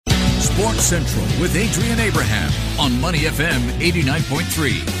Sports Central with Adrian Abraham on Money FM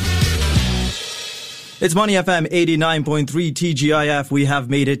 89.3. It's Money FM 89.3 TGIF. We have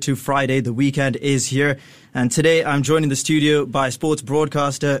made it to Friday. The weekend is here. And today I'm joined in the studio by sports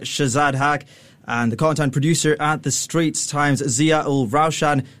broadcaster Shazad Haq and the content producer at the Straits Times, Zia Ul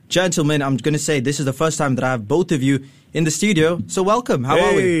Raushan. Gentlemen, I'm going to say this is the first time that I have both of you in the studio. So welcome. How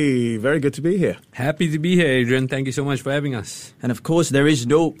are we? Hey, very good to be here. Happy to be here, Adrian. Thank you so much for having us. And of course, there is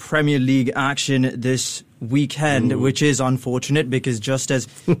no Premier League action this weekend, which is unfortunate because just as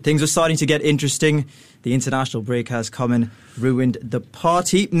things are starting to get interesting, the international break has come and ruined the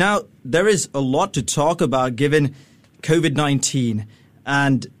party. Now, there is a lot to talk about given COVID-19,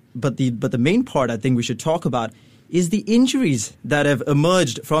 but the main part I think we should talk about is the injuries that have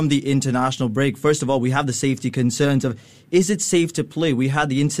emerged from the international break. First of all, we have the safety concerns of, is it safe to play? We had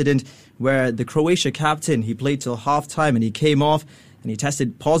the incident where the Croatia captain, he played till half-time and he came off and he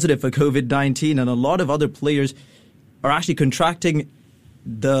tested positive for COVID-19, and a lot of other players are actually contracting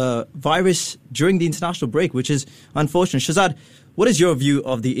the virus during the international break, which is unfortunate. Shazad, what is your view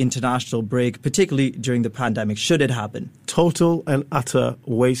of the international break, particularly during the pandemic? Should it happen? Total and utter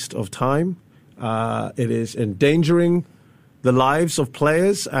waste of time. It is endangering the lives of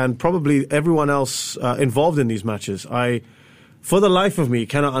players and probably everyone else involved in these matches. I, for the life of me,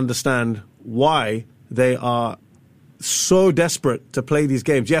 cannot understand why they are so desperate to play these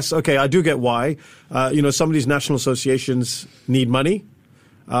games. Yes, okay, I do get why. Some of these national associations need money.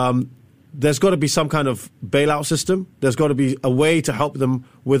 There's got to be some kind of bailout system. There's got to be a way to help them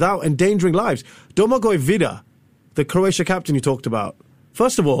without endangering lives. Domagoj Vida, the Croatia captain you talked about,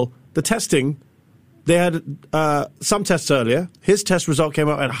 first of all, the testing, they had some tests earlier. His test result came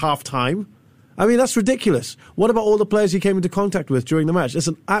out at half-time. I mean, that's ridiculous. What about all the players he came into contact with during the match? It's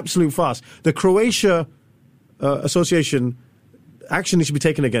an absolute farce. The Croatia Association, action needs to be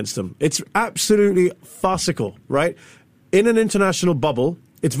taken against them. It's absolutely farcical, right? In an international bubble,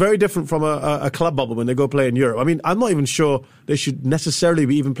 it's very different from a club bubble when they go play in Europe. I mean, I'm not even sure they should necessarily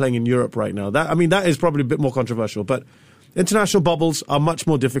be even playing in Europe right now. That is probably a bit more controversial, but international bubbles are much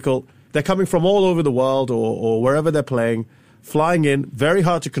more difficult. They're coming from all over the world or wherever they're playing, flying in, very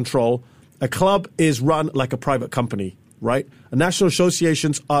hard to control. A club is run like a private company, right? National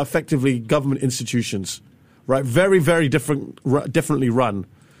associations are effectively government institutions, right? Very, very differently run.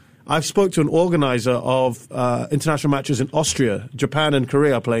 I've spoke to an organizer of international matches in Austria. Japan and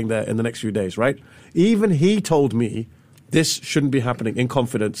Korea are playing there in the next few days, right? Even he told me this shouldn't be happening in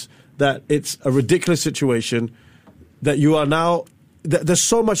confidence, that it's a ridiculous situation, that you are now... There's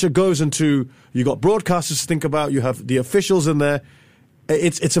so much that goes into... You got broadcasters to think about, you have the officials in there.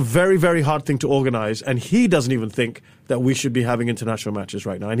 It's a very, very hard thing to organize, and he doesn't even think that we should be having international matches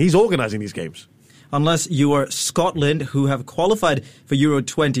right now, and he's organizing these games. Unless you are Scotland, who have qualified for Euro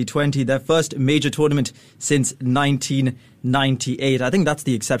 2020, their first major tournament since 1998. I think that's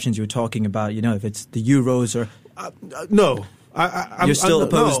the exceptions you're talking about, if it's the Euros or... No. You're still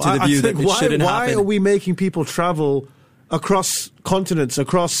opposed to the view that it shouldn't happen. Why are we making people travel across continents,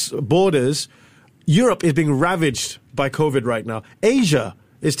 across borders? Europe is being ravaged by COVID right now. Asia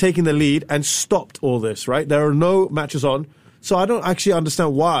is taking the lead and stopped all this, right? There are no matches on. So I don't actually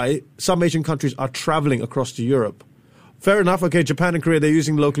understand why some Asian countries are traveling across to Europe. Fair enough, okay, Japan and Korea, they're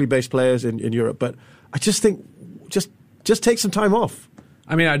using locally based players in Europe, but I just think, just take some time off.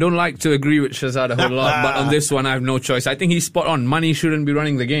 I mean, I don't like to agree with Shazad a whole lot, but on this one, I have no choice. I think he's spot on. Money shouldn't be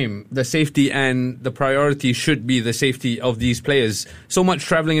running the game. The safety and the priority should be the safety of these players. So much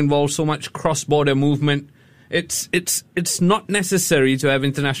traveling involved, so much cross-border movement. It's not necessary to have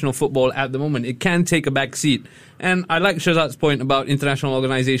international football at the moment. It can take a back seat. And I like Shazad's point about international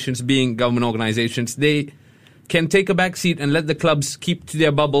organizations being government organizations. They can take a back seat and let the clubs keep to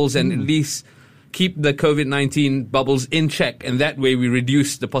their bubbles and at least keep the COVID-19 bubbles in check. And that way we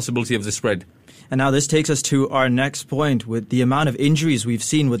reduce the possibility of the spread. And now this takes us to our next point with the amount of injuries we've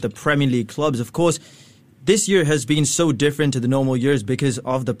seen with the Premier League clubs. Of course, this year has been so different to the normal years because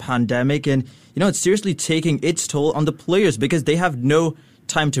of the pandemic. And, it's seriously taking its toll on the players because they have no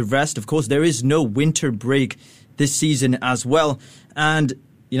time to rest. Of course, there is no winter break this season as well. And,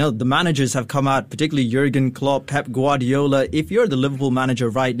 the managers have come out, particularly Jurgen Klopp, Pep Guardiola. If you're the Liverpool manager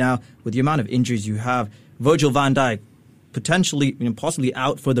right now, with the amount of injuries you have, Virgil van Dijk, potentially, possibly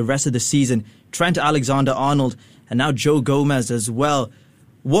out for the rest of the season, Trent Alexander-Arnold, and now Joe Gomez as well.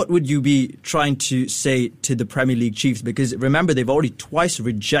 What would you be trying to say to the Premier League chiefs? Because remember, they've already twice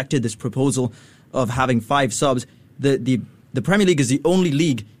rejected this proposal of having 5 subs. The Premier League is the only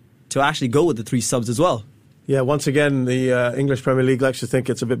league to actually go with the 3 subs as well. Yeah, once again, the English Premier League likes to think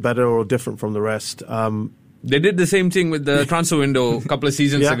it's a bit better or different from the rest. They did the same thing with the transfer window a couple of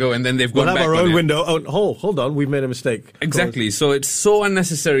seasons ago, and then they've gone we'll back have our on own it. window. Oh, hold on, we've made a mistake. Exactly. So it's so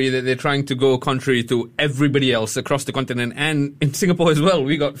unnecessary that they're trying to go contrary to everybody else across the continent, and in Singapore as well.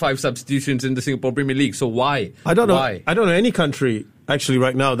 We got 5 substitutions in the Singapore Premier League. So why? I don't know. Why? I don't know any country actually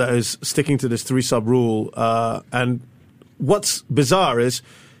right now that is sticking to this 3-sub rule. And what's bizarre is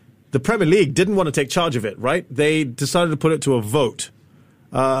the Premier League didn't want to take charge of it. Right? They decided to put it to a vote.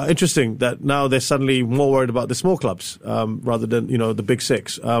 Interesting that now they're suddenly more worried about the small clubs rather than the big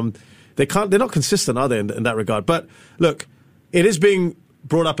 6. They're not consistent, are they, in that regard? But look, it is being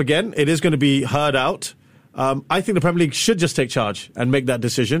brought up again. It is going to be heard out. I think the Premier League should just take charge and make that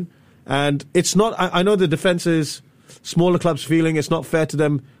decision. And it's not. I know the defence is smaller clubs feeling it's not fair to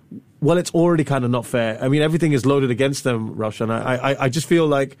them. Well, it's already kind of not fair. I mean, everything is loaded against them, Roshan. I just feel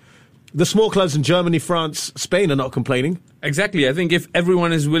like the small clubs in Germany, France, Spain are not complaining. Exactly. I think if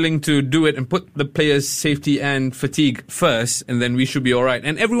everyone is willing to do it and put the players' safety and fatigue first, and then we should be all right.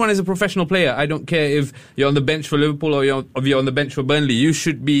 And everyone is a professional player. I don't care if you're on the bench for Liverpool or you're on the bench for Burnley. You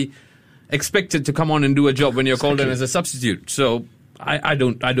should be expected to come on and do a job when you're called in as a substitute. So I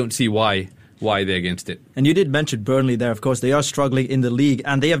don't see why they're against it. And you did mention Burnley there, of course. They are struggling in the league,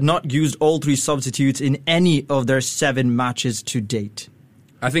 and they have not used all 3 substitutes in any of their 7 matches to date.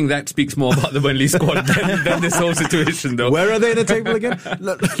 I think that speaks more about the Burnley squad than this whole situation, though. Where are they in the table again?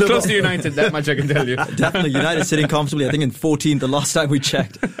 Close to United, that much I can tell you. Definitely, United sitting comfortably, I think in 14th the last time we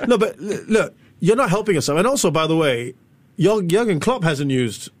checked. No, but look, you're not helping us. And also, by the way, Jurgen Klopp hasn't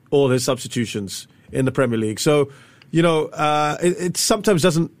used all his substitutions in the Premier League. So, it sometimes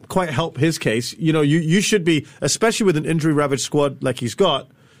doesn't quite help his case. You should be, especially with an injury-ravaged squad like he's got,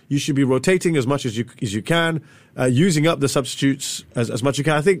 you should be rotating as much as you can, using up the substitutes as much as you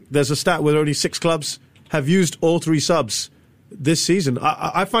can. I think there's a stat where only 6 clubs have used all 3 subs this season.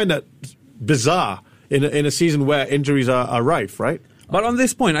 I find that bizarre in a season where injuries are rife, right? But on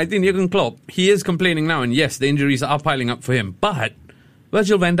this point, I think Jurgen Klopp, he is complaining now, and yes, the injuries are piling up for him. But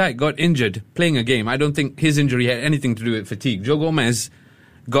Virgil van Dijk got injured playing a game. I don't think his injury had anything to do with fatigue. Joe Gomez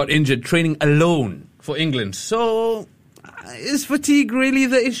got injured training alone for England. So is fatigue really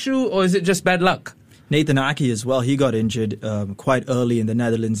the issue, or is it just bad luck? Nathan Ake as well, he got injured quite early in the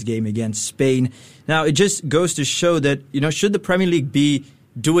Netherlands game against Spain. Now, it just goes to show that, should the Premier League be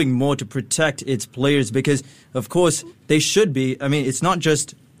doing more to protect its players? Because, of course, they should be. I mean, it's not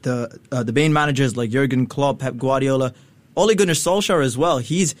just the main managers like Jurgen Klopp, Pep Guardiola, Ole Gunnar Solskjaer as well.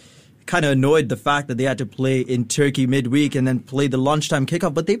 He's kind of annoyed the fact that they had to play in Turkey midweek and then play the lunchtime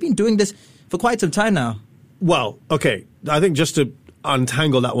kickoff. But they've been doing this for quite some time now. Well, okay. I think just to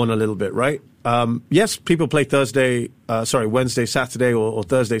untangle that one a little bit, right? Yes, people play Wednesday, Saturday, or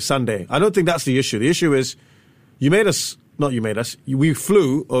Thursday, Sunday. I don't think that's the issue. The issue is we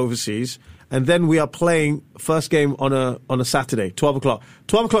flew overseas, and then we are playing first game on a Saturday, 12 o'clock.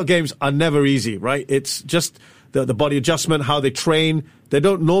 12 o'clock games are never easy, right? It's just the body adjustment, how they train. They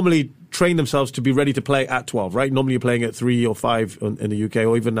don't normally train themselves to be ready to play at 12, right? Normally you're playing at 3 or 5 in the UK,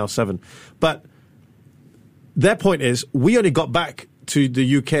 or even now 7. But their point is, we only got back to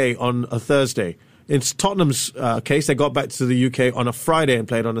the UK on a Thursday. In Tottenham's case, they got back to the UK on a Friday and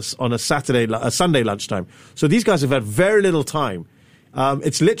played on a Sunday lunchtime. So these guys have had very little time.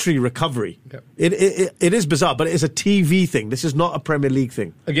 It's literally recovery. Yep. It is bizarre, but it is a TV thing. This is not a Premier League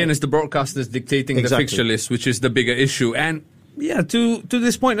thing. Again, it's the broadcasters dictating the fixture list, which is the bigger issue. And yeah, to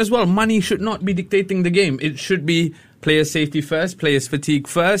this point as well, money should not be dictating the game. It should be player safety first, players fatigue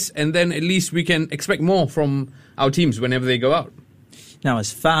first, and then at least we can expect more from our teams whenever they go out. Now,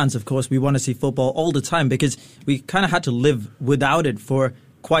 as fans, of course, we want to see football all the time because we kind of had to live without it for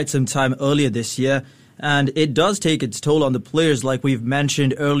quite some time earlier this year. And it does take its toll on the players, like we've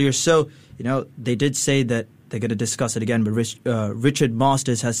mentioned earlier. So, they did say that they're going to discuss it again, but Richard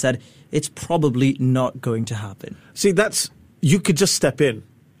Masters has said it's probably not going to happen. See, you could just step in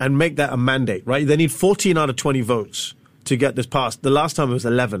and make that a mandate, right? They need 14 out of 20 votes to get this passed. The last time it was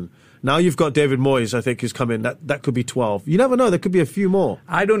 11. Now you've got David Moyes, I think, who's come in. That could be 12. You never know. There could be a few more.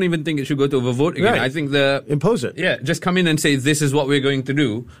 I don't even think it should go to a vote again. Right. I think impose it. Yeah, just come in and say this is what we're going to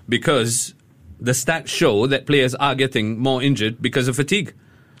do, because the stats show that players are getting more injured because of fatigue.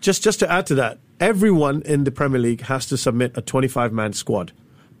 Just to add to that, everyone in the Premier League has to submit a 25-man squad.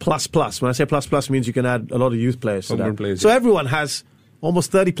 Plus. When I say plus, means you can add a lot of youth players to that. Players, so everyone has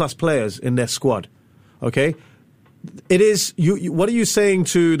almost 30-plus players in their squad. Okay? It is. What are you saying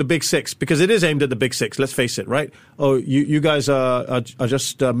to the Big Six? Because it is aimed at the Big Six. Let's face it, right? Oh, you guys are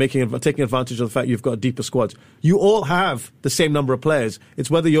just taking advantage of the fact you've got deeper squads. You all have the same number of players.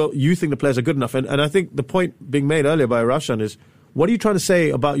 It's whether you think the players are good enough. And I think the point being made earlier by Roshan is, what are you trying to say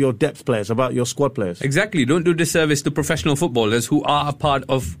about your depth players, about your squad players? Exactly. Don't do disservice to professional footballers who are a part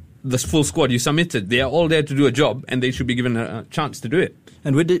of the full squad you submitted. They are all there to do a job, and they should be given a chance to do it.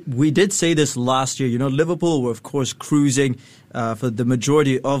 And we did say this last year. Liverpool were, of course, cruising for the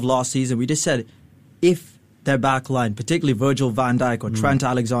majority of last season. We just said if their back line, particularly Virgil van Dijk or Trent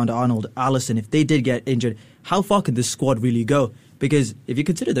Alexander-Arnold, Alisson, if they did get injured, how far could this squad really go? Because if you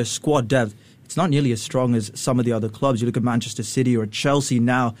consider their squad depth, it's not nearly as strong as some of the other clubs. You look at Manchester City or Chelsea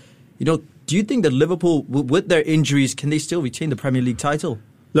now. Do you think that Liverpool, with their injuries, can they still retain the Premier League title?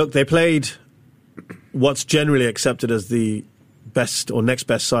 Look, they played what's generally accepted as the best or next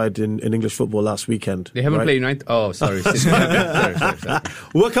best side in English football last weekend. They haven't played United. Oh, sorry. sorry.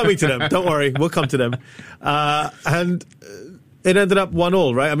 We're coming to them. Don't worry. We'll come to them. And it ended up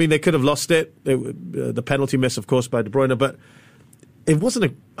 1-1, right? I mean, they could have lost it. The penalty miss, of course, by De Bruyne. But it wasn't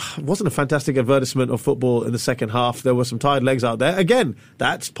a fantastic advertisement of football in the second half. There were some tired legs out there. Again,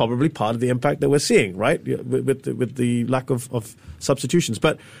 that's probably part of the impact that we're seeing, right? With the lack of substitutions.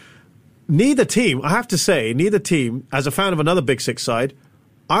 But neither team, I have to say, as a fan of another Big Six side,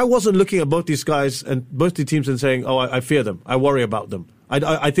 I wasn't looking at both these guys and both the teams and saying, oh, I fear them. I worry about them.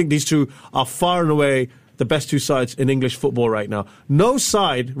 I think these two are far and away the best two sides in English football right now. No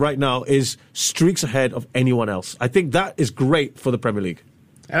side right now is streaks ahead of anyone else. I think that is great for the Premier League.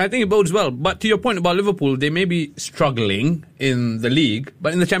 And I think it bodes well. But to your point about Liverpool, they may be struggling in the league,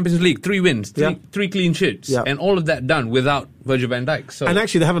 but in the Champions League, 3 wins, three clean sheets, and all of that done without Virgil van Dijk. So, and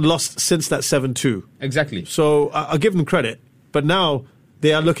actually, they haven't lost since that 7-2. Exactly. So I'll give them credit. But now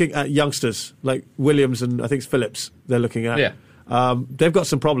they are looking at youngsters like Williams and I think it's Phillips they're looking at. Yeah. They've got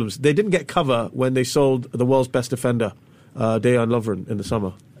some problems. They didn't get cover when they sold the world's best defender, Dejan Lovren, in the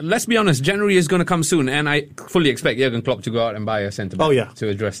summer. Let's be honest, January is going to come soon, and I fully expect Jurgen Klopp to go out and buy a centre-back to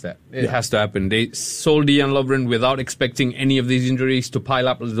address that. It has to happen. They sold Dejan Lovren without expecting any of these injuries to pile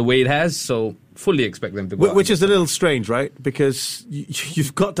up the way it has, so fully expect them to go out. Which is a little strange, right? Because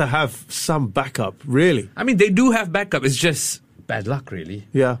you've got to have some backup, really. I mean, they do have backup. It's just bad luck, really.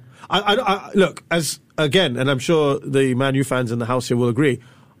 Yeah. I look, again, and I'm sure the Man U fans in the house here will agree,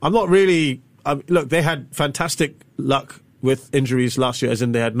 I'm not really... look, they had fantastic luck with injuries last year, as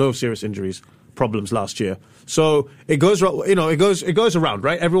in they had no serious problems last year. So it goes, it goes around,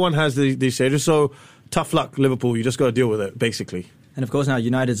 right? Everyone has these stages. So tough luck, Liverpool. You just got to deal with it, basically. And of course, now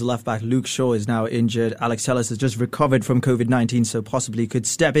United's left back Luke Shaw is now injured. Alex Telles has just recovered from COVID-19, so possibly could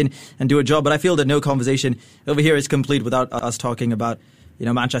step in and do a job. But I feel that no conversation over here is complete without us talking about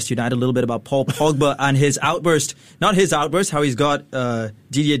Manchester United, a little bit about Paul Pogba and his outburst. Not his outburst, how he's got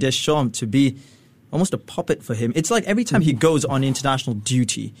Didier Deschamps to be almost a puppet for him. It's like every time he goes on international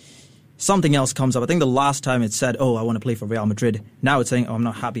duty, something else comes up. I think the last time it said, I want to play for Real Madrid. Now it's saying, I'm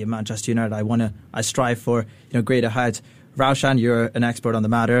not happy at Manchester United. I strive for greater heights. Raushan, you're an expert on the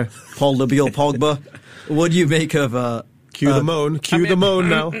matter. Paul Labille Pogba. What do you make of... Cue the moan. The moan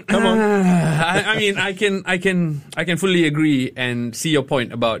now. Come on. I mean, I can fully agree and see your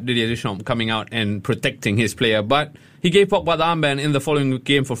point about Didier Deschamps coming out and protecting his player. But he gave Pogba the armband in the following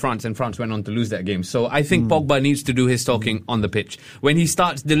game for France, and France went on to lose that game. So I think Pogba needs to do his talking on the pitch. When he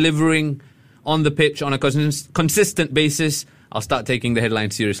starts delivering on the pitch on a consistent basis, I'll start taking the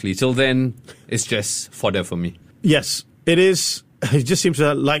headline seriously. Till then, it's just fodder for me. Yes, it is. He just seems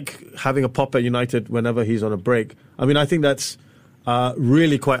to like having a pop at United whenever he's on a break. I mean, I think that's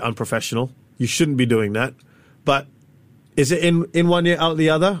really quite unprofessional. You shouldn't be doing that. But is it in one year, out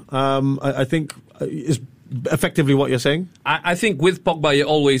the other? I think is effectively what you're saying. I think with Pogba, you're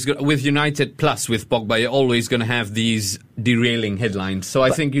always with United plus with Pogba, you're always going to have these derailing headlines. So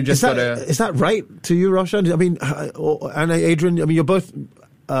I think you just got to... Is that right to you, Roshan? I mean, and Adrian, I mean, you're both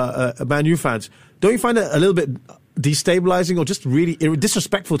Man U fans. Don't you find it a little bit destabilizing or just really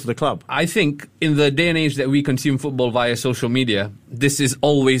disrespectful to the club? I think in the day and age that we consume football via social media, this is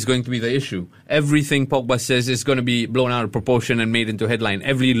always going to be the issue. Everything Pogba says is going to be blown out of proportion and made into a headline.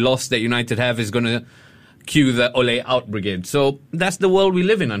 Every loss that United have is going to cue the Ole out brigade. So that's the world we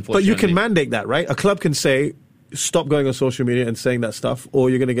live in, unfortunately. But you can mandate that, right? A club can say, stop going on social media and saying that stuff, or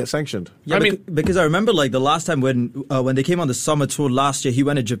you're going to get sanctioned. Yeah, because I remember like the last time when they came on the summer tour last year, he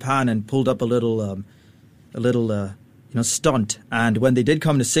went to Japan and pulled up a little stunt. And when they did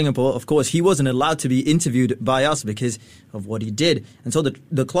come to Singapore, of course, he wasn't allowed to be interviewed by us because of what he did. And so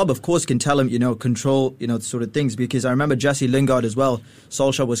the club, of course, can tell him, control, sort of things. Because I remember Jesse Lingard as well.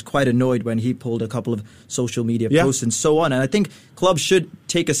 Solskjaer was quite annoyed when he pulled a couple of social media posts and so on. And I think clubs should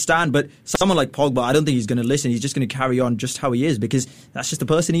take a stand. But someone like Pogba, I don't think he's going to listen. He's just going to carry on just how he is because that's just the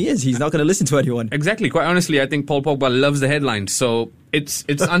person he is. He's not going to listen to anyone. Exactly. Quite honestly, I think Paul Pogba loves the headlines. So it's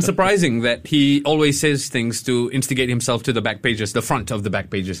unsurprising that he always says things to instigate himself to the back pages, the front of the back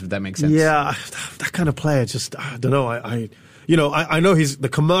pages, if that makes sense. Yeah, that kind of player, just, I don't know. I know the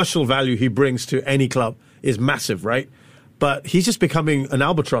commercial value he brings to any club is massive, right? But he's just becoming an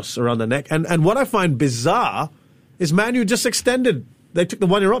albatross around the neck. And what I find bizarre is Man U just extended. They took the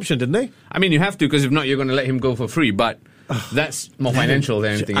 1-year option, didn't they? I mean, you have to, because if not, you're going to let him go for free. But that's more financial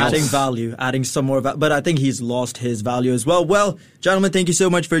than anything else. Adding value, adding some more value. But I think he's lost his value as well. Well, gentlemen, thank you so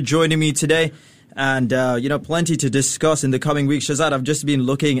much for joining me today. And, plenty to discuss in the coming weeks. Shazad, I've just been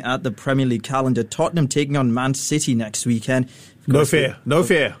looking at the Premier League calendar. Tottenham taking on Man City next weekend. No fear.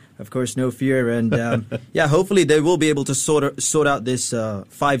 Of course, no fear. And, hopefully they will be able to sort out this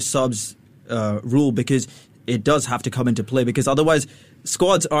 5 subs rule, because it does have to come into play, because otherwise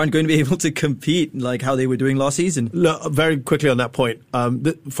squads aren't going to be able to compete like how they were doing last season. Look, very quickly on that point,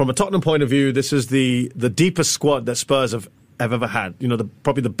 from a Tottenham point of view, this is the deepest squad that Spurs have ever had.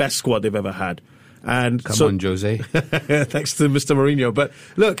 Probably the best squad they've ever had. And Come on, Jose. Thanks to Mr. Mourinho. But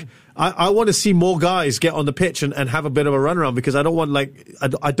look, I want to see more guys get on the pitch and have a bit of a run around, because I don't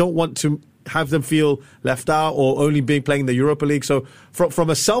want to have them feel left out or only playing the Europa League. So from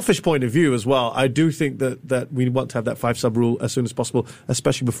a selfish point of view as well, I do think that we want to have that 5-sub rule as soon as possible,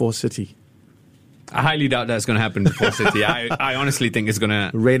 especially before City. I highly doubt that's going to happen before City. I honestly think it's going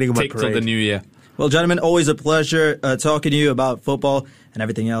to take till the new year. Well, gentlemen, always a pleasure talking to you about football and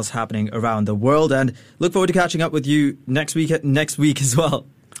everything else happening around the world. And look forward to catching up with you next week as well.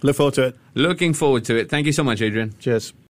 Look forward to it. Looking forward to it. Thank you so much, Adrian. Cheers.